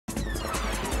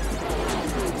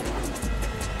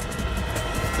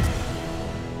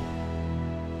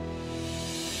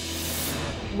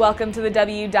Welcome to the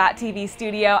W.TV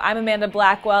studio. I'm Amanda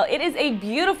Blackwell. It is a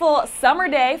beautiful summer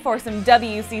day for some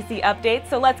WCC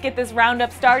updates, so let's get this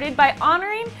roundup started by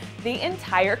honoring the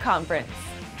entire conference.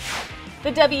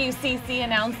 The WCC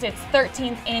announced its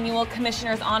 13th annual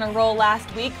Commissioner's Honor Roll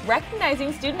last week,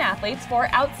 recognizing student athletes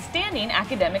for outstanding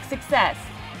academic success.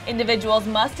 Individuals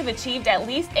must have achieved at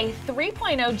least a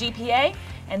 3.0 GPA,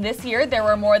 and this year there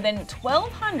were more than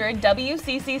 1,200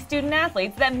 WCC student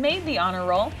athletes that made the honor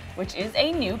roll, which is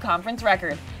a new conference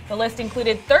record. The list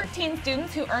included 13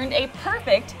 students who earned a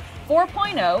perfect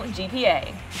 4.0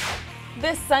 GPA.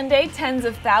 This Sunday, tens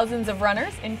of thousands of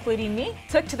runners, including me,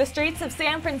 took to the streets of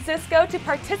San Francisco to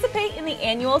participate in the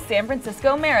annual San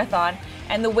Francisco Marathon,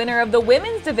 and the winner of the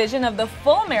women's division of the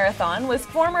full marathon was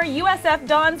former USF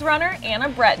Dons runner Anna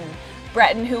Breton.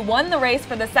 Breton, who won the race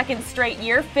for the second straight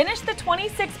year, finished the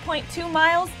 26.2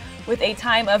 miles with a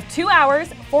time of 2 hours,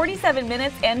 47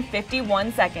 minutes, and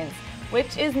 51 seconds,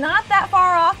 which is not that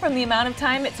far off from the amount of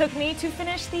time it took me to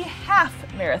finish the half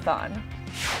marathon.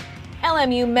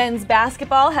 LMU men's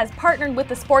basketball has partnered with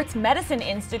the Sports Medicine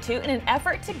Institute in an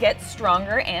effort to get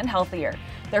stronger and healthier.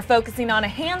 They're focusing on a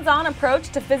hands-on approach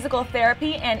to physical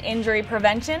therapy and injury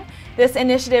prevention. This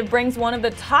initiative brings one of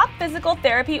the top physical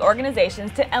therapy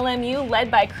organizations to LMU, led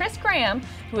by Chris Graham,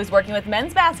 who is working with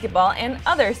men's basketball and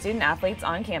other student athletes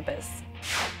on campus.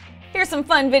 Here's some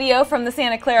fun video from the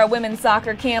Santa Clara women's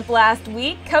soccer camp last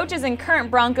week. Coaches and current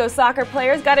Broncos soccer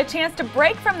players got a chance to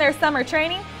break from their summer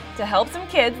training to help some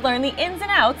kids learn the ins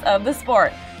and outs of the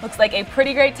sport. Looks like a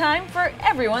pretty great time for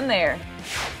everyone there.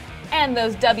 And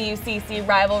those WCC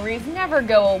rivalries never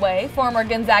go away. Former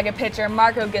Gonzaga pitcher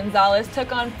Marco Gonzalez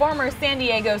took on former San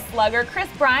Diego slugger Chris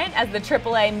Bryant as the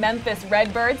AAA Memphis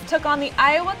Redbirds took on the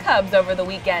Iowa Cubs over the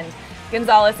weekend.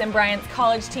 Gonzalez and Bryant's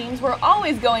college teams were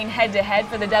always going head-to-head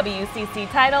for the WCC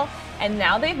title, and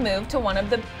now they've moved to one of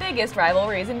the biggest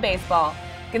rivalries in baseball.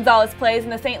 Gonzalez plays in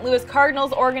the St. Louis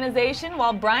Cardinals organization,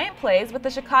 while Bryant plays with the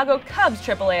Chicago Cubs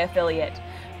AAA affiliate.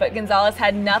 But Gonzalez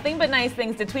had nothing but nice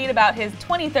things to tweet about his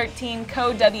 2013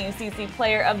 co-WCC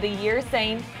Player of the Year,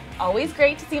 saying, "Always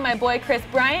great to see my boy Chris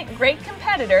Bryant, great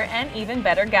competitor and even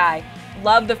better guy.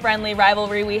 Love the friendly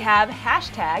rivalry we have,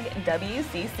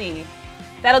 #WCC.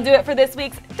 That'll do it for this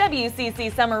week's WCC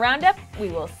Summer Roundup. We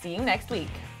will see you next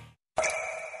week.